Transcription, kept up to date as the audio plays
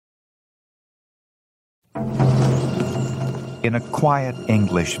In a quiet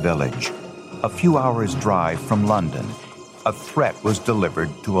English village, a few hours' drive from London, a threat was delivered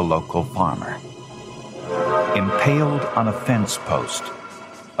to a local farmer. Impaled on a fence post,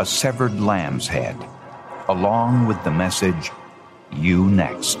 a severed lamb's head, along with the message, "You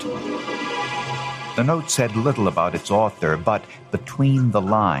next." The note said little about its author, but between the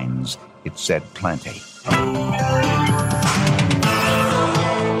lines, it said plenty.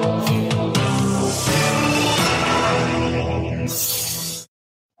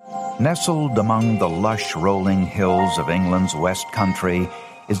 Nestled among the lush rolling hills of England's West Country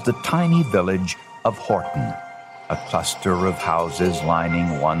is the tiny village of Horton, a cluster of houses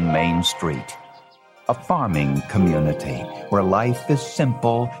lining one main street. A farming community where life is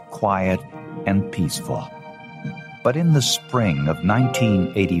simple, quiet, and peaceful. But in the spring of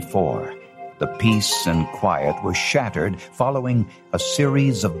 1984, the peace and quiet was shattered following a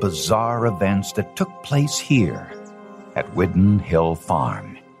series of bizarre events that took place here at Widden Hill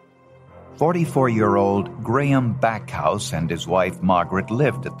Farm. 44-year-old Graham Backhouse and his wife Margaret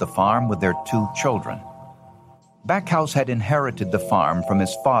lived at the farm with their 2 children. Backhouse had inherited the farm from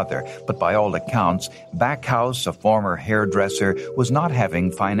his father, but by all accounts, Backhouse, a former hairdresser, was not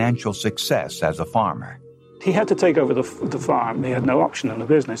having financial success as a farmer. He had to take over the farm. He had no option in the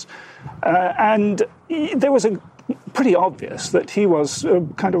business. And there was pretty obvious that he was a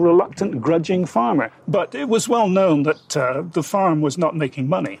kind of reluctant, grudging farmer. But it was well known that the farm was not making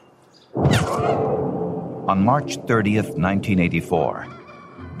money. On March 30th, 1984,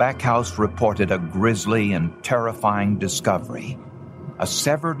 Backhouse reported a grisly and terrifying discovery. A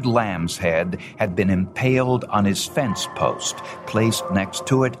severed lamb's head had been impaled on his fence post, placed next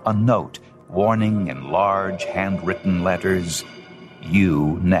to it a note warning in large handwritten letters,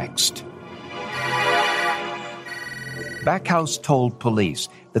 "You next." Backhouse told police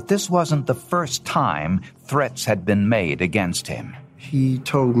that this wasn't the first time threats had been made against him. He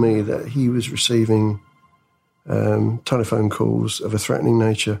told me that he was receiving telephone calls of a threatening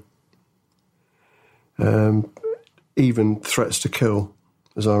nature, even threats to kill,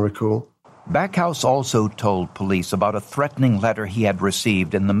 as I recall. Backhouse also told police about a threatening letter he had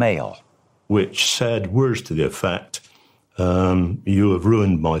received in the mail, which said words to the effect, "You have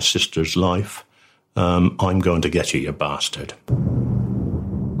ruined my sister's life. I'm going to get you, you bastard."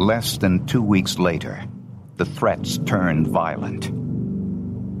 Less than 2 weeks later, the threats turned violent.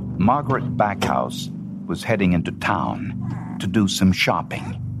 Margaret Backhouse was heading into town to do some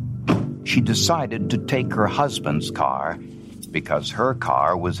shopping. She decided to take her husband's car because her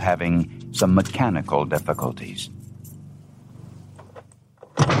car was having some mechanical difficulties.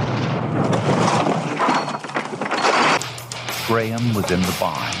 Graham was in the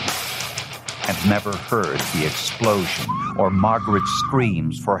barn and never heard the explosion or Margaret's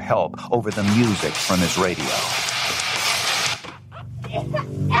screams for help over the music from his radio.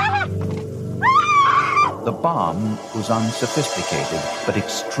 The bomb was unsophisticated but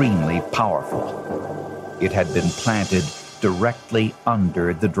extremely powerful. It had been planted directly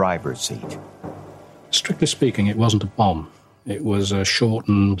under the driver's seat. Strictly speaking, it wasn't a bomb. It was a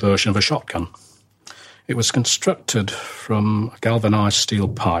shortened version of a shotgun. It was constructed from a galvanized steel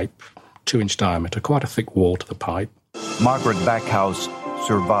pipe, 2-inch diameter, quite a thick wall to the pipe. Margaret Backhouse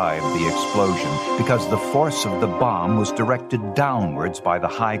survived the explosion because the force of the bomb was directed downwards by the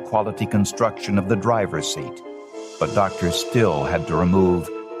high-quality construction of the driver's seat. But doctors still had to remove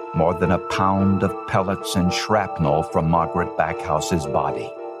more than a pound of pellets and shrapnel from Margaret Backhouse's body.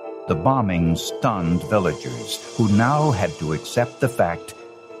 The bombing stunned villagers who now had to accept the fact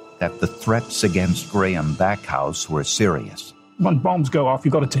that the threats against Graham Backhouse were serious. When bombs go off,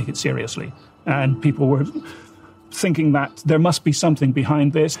 you've got to take it seriously. And people were thinking that there must be something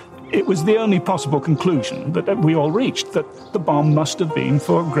behind this. It was the only possible conclusion that we all reached, that the bomb must have been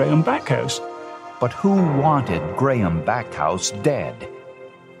for Graham Backhouse. But who wanted Graham Backhouse dead?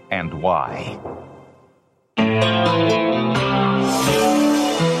 And why?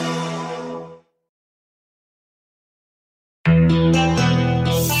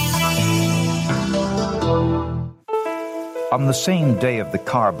 On the same day of the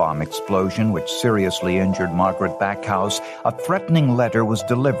car bomb explosion, which seriously injured Margaret Backhouse, a threatening letter was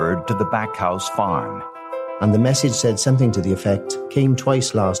delivered to the Backhouse farm. And the message said something to the effect, "Came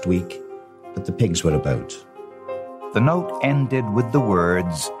twice last week, but the pigs were about." The note ended with the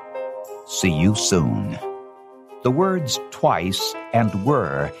words, "See you soon." The words twice and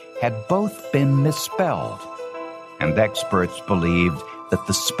were had both been misspelled, and experts believed that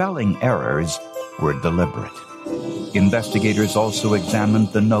the spelling errors were deliberate. Investigators also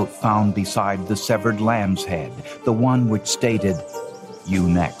examined the note found beside the severed lamb's head, the one which stated, "You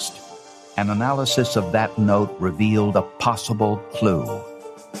next." An analysis of that note revealed a possible clue.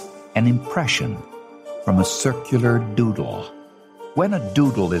 An impression from a circular doodle. When a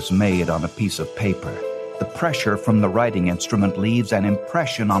doodle is made on a piece of paper, the pressure from the writing instrument leaves an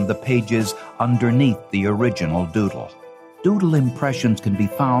impression on the pages underneath the original doodle. Doodle impressions can be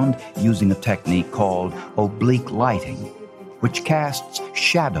found using a technique called oblique lighting, which casts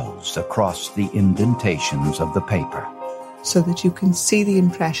shadows across the indentations of the paper. So that you can see the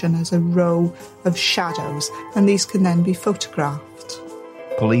impression as a row of shadows, and these can then be photographed.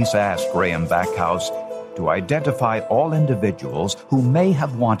 Police asked Graham Backhouse to identify all individuals who may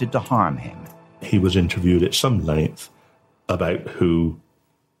have wanted to harm him. He was interviewed at some length about who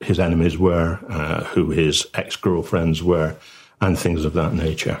his enemies were, who his ex-girlfriends were, and things of that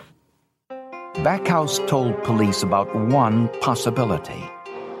nature. Backhouse told police about one possibility.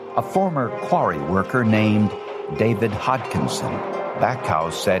 A former quarry worker named David Hodkinson.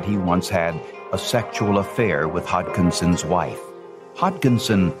 Backhouse said he once had a sexual affair with Hodkinson's wife.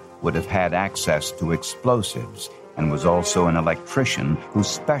 Hodkinson would have had access to explosives and was also an electrician who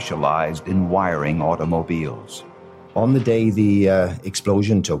specialized in wiring automobiles. On the day the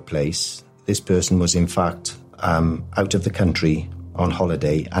explosion took place, this person was in fact out of the country on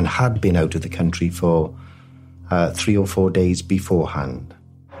holiday and had been out of the country for 3 or 4 days beforehand.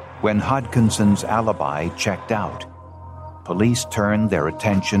 When Hodkinson's alibi checked out, police turned their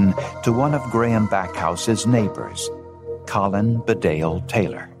attention to one of Graham Backhouse's neighbors, Colin Bedale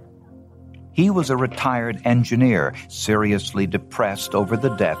Taylor. He was a retired engineer, seriously depressed over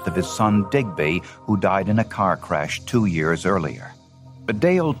the death of his son Digby, who died in a car crash 2 years earlier.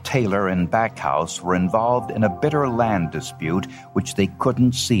 Bedale Taylor and Backhouse were involved in a bitter land dispute which they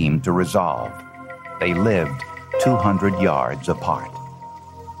couldn't seem to resolve. They lived 200 yards apart.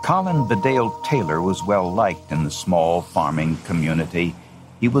 Colin Bedale Taylor was well liked in the small farming community.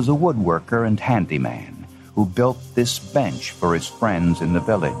 He was a woodworker and handyman who built this bench for his friends in the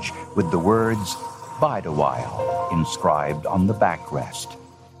village with the words, "Bide a while," inscribed on the backrest.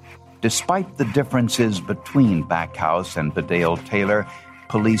 Despite the differences between Backhouse and Bedale Taylor,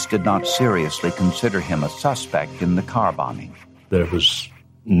 police did not seriously consider him a suspect in the car bombing. There was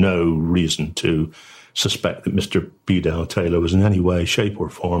no reason to suspect that Mr. Bedale Taylor was in any way, shape or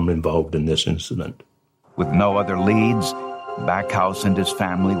form involved in this incident. With no other leads, Backhouse and his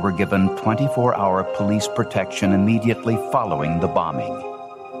family were given 24-hour police protection immediately following the bombing.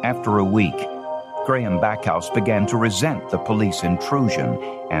 After a week, Graham Backhouse began to resent the police intrusion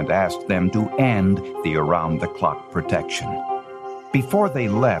and asked them to end the around-the-clock protection. Before they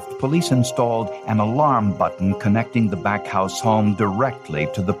left, police installed an alarm button connecting the Backhouse home directly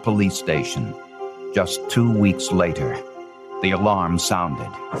to the police station. Just 2 weeks later, the alarm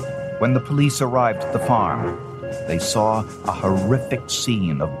sounded. When the police arrived at the farm, they saw a horrific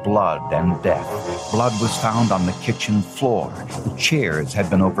scene of blood and death. Blood was found on the kitchen floor. The chairs had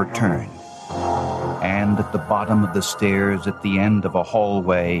been overturned. And at the bottom of the stairs at the end of a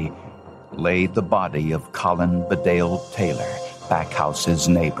hallway lay the body of Colin Bedale Taylor, Backhouse's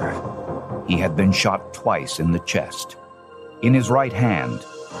neighbor. He had been shot twice in the chest. In his right hand,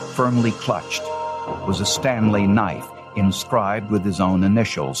 firmly clutched, was a Stanley knife inscribed with his own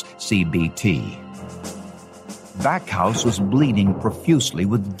initials, CBT. Backhouse was bleeding profusely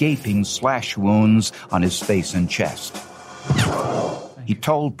with gaping slash wounds on his face and chest. He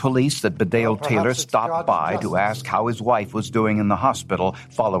told police that Bedale Taylor stopped by to ask how his wife was doing in the hospital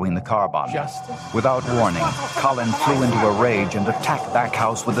following the car bombing. Without warning, Colin flew into a rage and attacked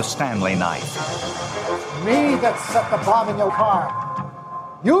Backhouse with a Stanley knife. Me that set the bomb in your car.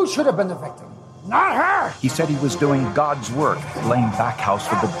 You should have been the victim, not her! He said he was doing God's work, blamed Backhouse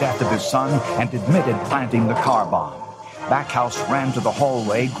for the death of his son, and admitted planting the car bomb. Backhouse ran to the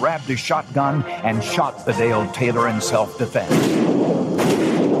hallway, grabbed his shotgun, and shot Bedale Taylor in self-defense.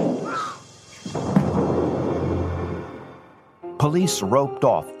 Police roped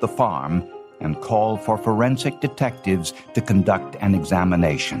off the farm and called for forensic detectives to conduct an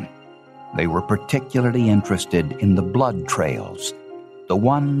examination. They were particularly interested in the blood trails, the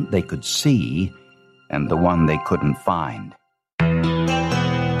one they could see and the one they couldn't find.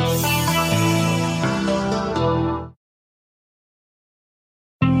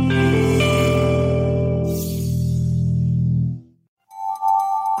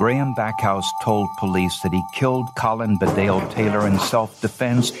 Graham Backhouse told police that he killed Colin Bedale Taylor in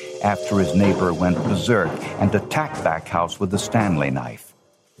self-defense after his neighbor went berserk and attacked Backhouse with a Stanley knife.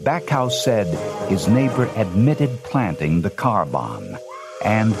 Backhouse said his neighbor admitted planting the car bomb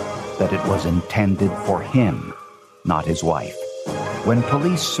and that it was intended for him, not his wife. When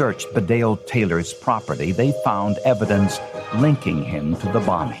police searched Bedale Taylor's property, they found evidence linking him to the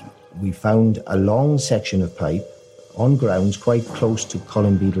bombing. We found a long section of pipe on grounds quite close to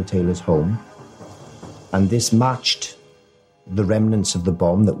Colin Beadle Taylor's home, and this matched the remnants of the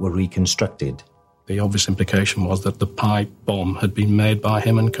bomb that were reconstructed. The obvious implication was that the pipe bomb had been made by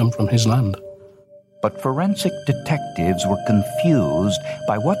him and come from his land. But forensic detectives were confused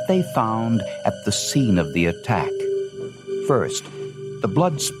by what they found at the scene of the attack. First, the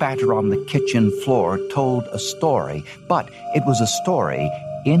blood spatter on the kitchen floor told a story, but it was a story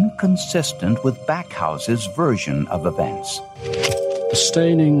inconsistent with Backhouse's version of events. The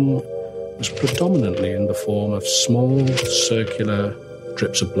staining was predominantly in the form of small, circular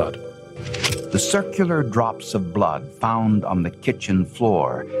drips of blood. The circular drops of blood found on the kitchen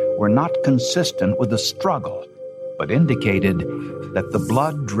floor were not consistent with a struggle, but indicated that the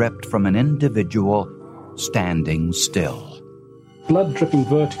blood dripped from an individual standing still. Blood dripping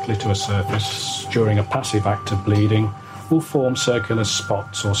vertically to a surface during a passive act of bleeding will form circular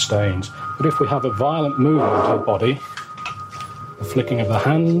spots or stains. But if we have a violent movement of the body, a flicking of the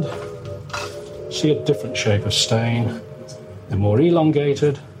hand, see a different shape of stain. They're more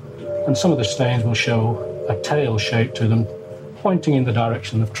elongated, and some of the stains will show a tail shape to them, pointing in the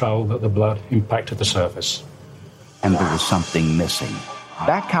direction of travel that the blood impacted the surface. And there was something missing.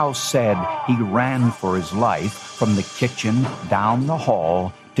 Backhouse said he ran for his life from the kitchen down the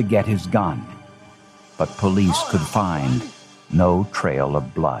hall to get his gun. But police could find no trail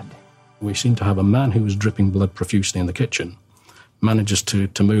of blood. We seem to have a man who was dripping blood profusely in the kitchen, manages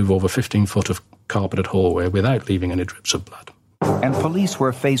to move over 15 foot of carpeted hallway without leaving any drips of blood. And police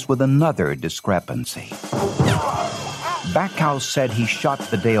were faced with another discrepancy. Backhouse said he shot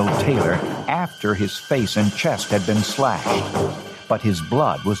Bedale Taylor after his face and chest had been slashed, but his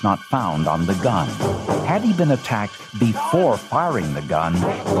blood was not found on the gun. Had he been attacked before firing the gun,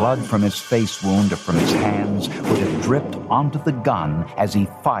 blood from his face wound or from his hands would have dripped onto the gun as he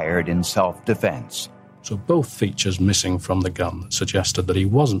fired in self-defense. So both features missing from the gun suggested that he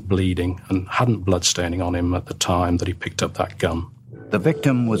wasn't bleeding and hadn't blood staining on him at the time that he picked up that gun. The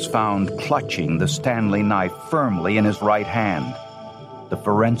victim was found clutching the Stanley knife firmly in his right hand. The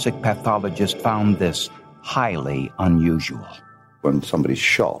forensic pathologist found this highly unusual. When somebody's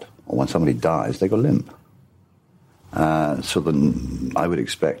shot or when somebody dies, they go limp. So then I would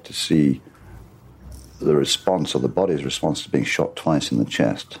expect to see the response or the body's response to being shot twice in the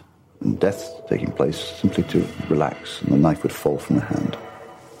chest and death taking place simply to relax, and the knife would fall from the hand.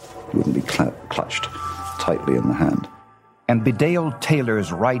 It wouldn't be clutched tightly in the hand. And Bedale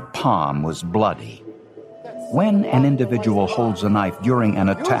Taylor's right palm was bloody. When an individual holds a knife during an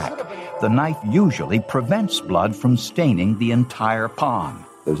attack, the knife usually prevents blood from staining the entire palm.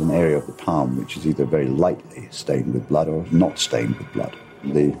 There's an area of the palm which is either very lightly stained with blood or not stained with blood.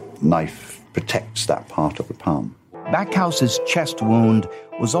 The knife protects that part of the palm. Backhouse's chest wound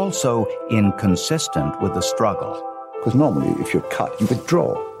was also inconsistent with the struggle. Because normally, if you're cut, you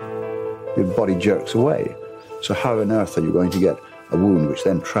withdraw. Your body jerks away. So how on earth are you going to get a wound which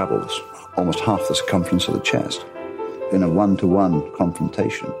then travels almost half the circumference of the chest? In a one-to-one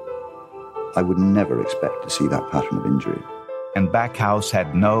confrontation, I would never expect to see that pattern of injury. And Backhouse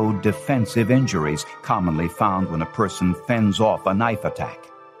had no defensive injuries commonly found when a person fends off a knife attack.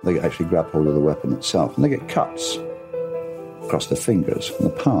 They actually grab hold of the weapon itself, and they get cuts across their fingers and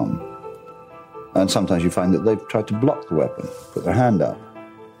the palm. And sometimes you find that they've tried to block the weapon, put their hand up,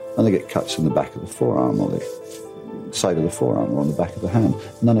 and they get cuts in the back of the forearm or the side of the forearm or on the back of the hand.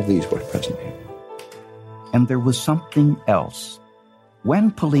 None of these were present here. And there was something else.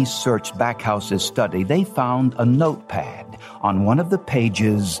 When police searched Backhouse's study, they found a notepad. On one of the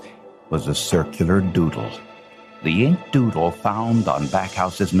pages was a circular doodle. The ink doodle found on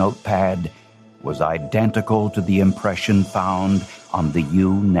Backhouse's notepad was identical to the impression found on the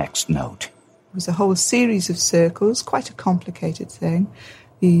U-Next note. It was a whole series of circles, quite a complicated thing.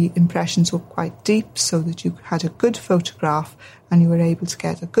 The impressions were quite deep so that you had a good photograph and you were able to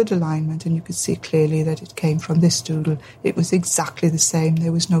get a good alignment and you could see clearly that it came from this doodle. It was exactly the same.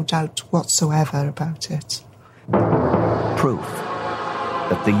 There was no doubt whatsoever about it. Proof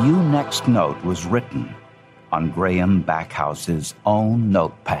that the U-Next note was written on Graham Backhouse's own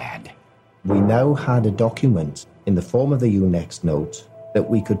notepad. We now had a document in the form of the U-Next note that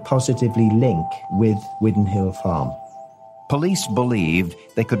we could positively link with Widdenhill Farm. Police believed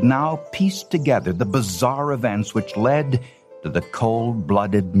they could now piece together the bizarre events which led to the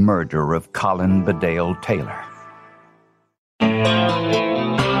cold-blooded murder of Colin Bedale Taylor.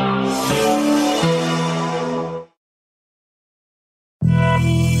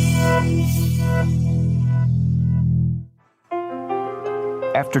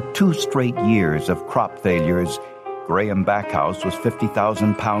 After 2 straight years of crop failures, Graham Backhouse was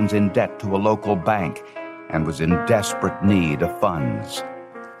 £50,000 in debt to a local bank and was in desperate need of funds.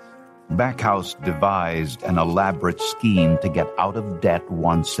 Backhouse devised an elaborate scheme to get out of debt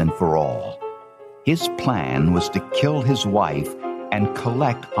once and for all. His plan was to kill his wife and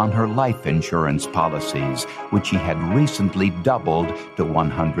collect on her life insurance policies, which he had recently doubled to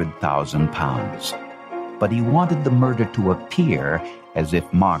 £100,000. But he wanted the murder to appear as if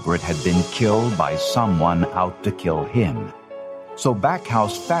Margaret had been killed by someone out to kill him. So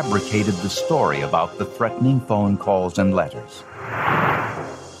Backhouse fabricated the story about the threatening phone calls and letters.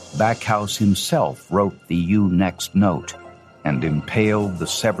 Backhouse himself wrote the "You Next" note and impaled the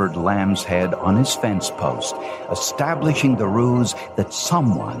severed lamb's head on his fence post, establishing the ruse that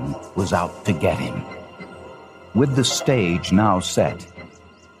someone was out to get him. With the stage now set,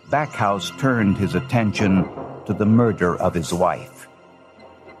 Backhouse turned his attention to the murder of his wife.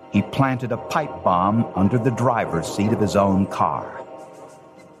 He planted a pipe bomb under the driver's seat of his own car.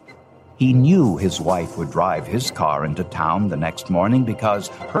 He knew his wife would drive his car into town the next morning because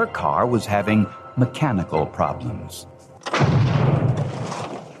her car was having mechanical problems.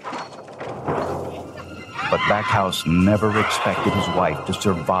 But Backhouse never expected his wife to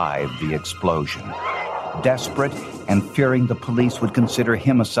survive the explosion. Desperate and fearing the police would consider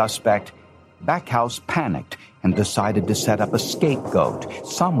him a suspect, Backhouse panicked and decided to set up a scapegoat,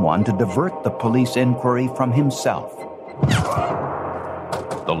 someone to divert the police inquiry from himself.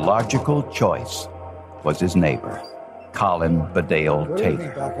 The logical choice was his neighbor, Colin Bedale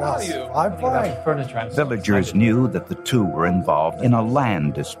Taylor. I'm fine. Villagers knew that the two were involved in a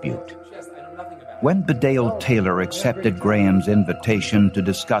land dispute. When Bedale Taylor accepted Graham's invitation to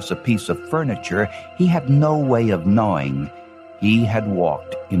discuss a piece of furniture, he had no way of knowing he had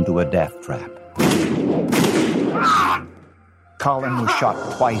walked into a death trap. Colin was shot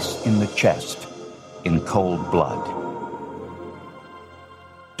twice in the chest, in cold blood.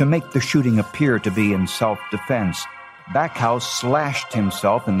 To make the shooting appear to be in self-defense, Backhouse slashed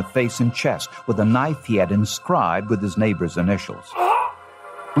himself in the face and chest with a knife he had inscribed with his neighbor's initials.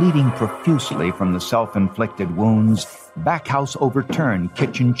 Bleeding profusely from the self-inflicted wounds, Backhouse overturned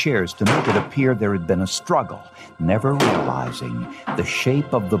kitchen chairs to make it appear there had been a struggle, never realizing the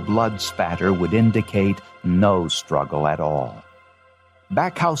shape of the blood spatter would indicate no struggle at all.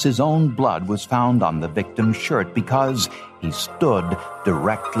 Backhouse's own blood was found on the victim's shirt because he stood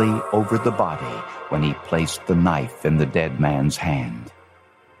directly over the body when he placed the knife in the dead man's hand.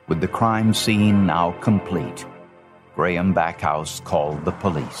 With the crime scene now complete, Graham Backhouse called the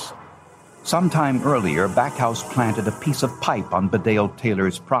police. Sometime earlier, Backhouse planted a piece of pipe on Bedale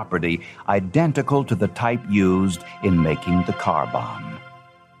Taylor's property, identical to the type used in making the car bomb.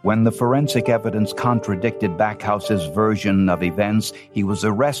 When the forensic evidence contradicted Backhouse's version of events, he was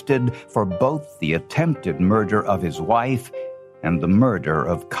arrested for both the attempted murder of his wife and the murder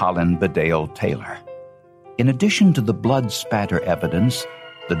of Colin Bedale Taylor. In addition to the blood spatter evidence,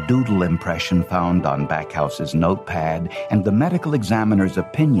 the doodle impression found on Backhouse's notepad, and the medical examiner's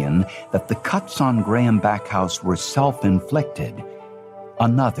opinion that the cuts on Graham Backhouse were self-inflicted,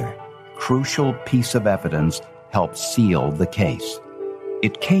 another crucial piece of evidence helped seal the case.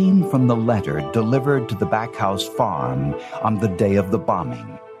 It came from the letter delivered to the Backhouse farm on the day of the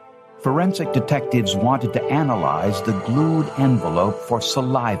bombing. Forensic detectives wanted to analyze the glued envelope for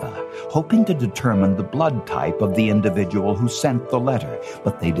saliva, hoping to determine the blood type of the individual who sent the letter,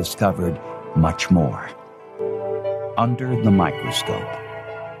 but they discovered much more. Under the microscope,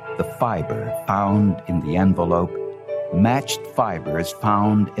 the fiber found in the envelope matched fibers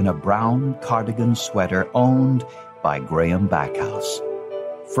found in a brown cardigan sweater owned by Graham Backhouse.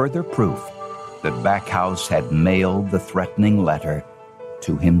 Further proof that Backhouse had mailed the threatening letter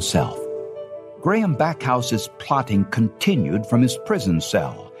to himself. Graham Backhouse's plotting continued from his prison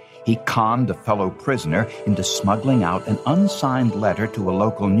cell. He conned a fellow prisoner into smuggling out an unsigned letter to a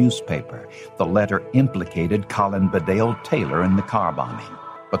local newspaper. The letter implicated Colin Bedale Taylor in the car bombing,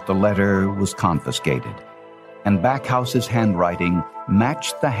 but the letter was confiscated, and Backhouse's handwriting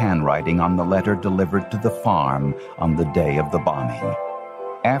matched the handwriting on the letter delivered to the farm on the day of the bombing.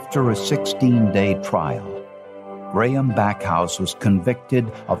 After a 16-day trial, Graham Backhouse was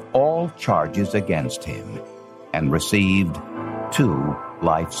convicted of all charges against him and received 2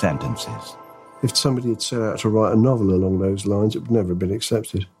 life sentences. If somebody had set out to write a novel along those lines, it would never have been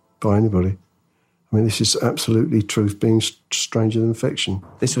accepted by anybody. I mean, this is absolutely truth being stranger than fiction.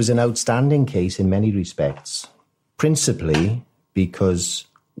 This was an outstanding case in many respects, principally because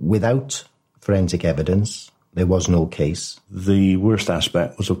without forensic evidence, there was no case. The worst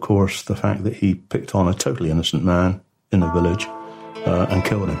aspect was, of course, the fact that he picked on a totally innocent man in the village and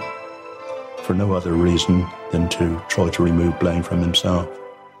killed him. for no other reason than to try to remove blame from himself.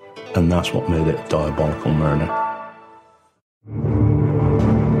 And that's what made it a diabolical murder.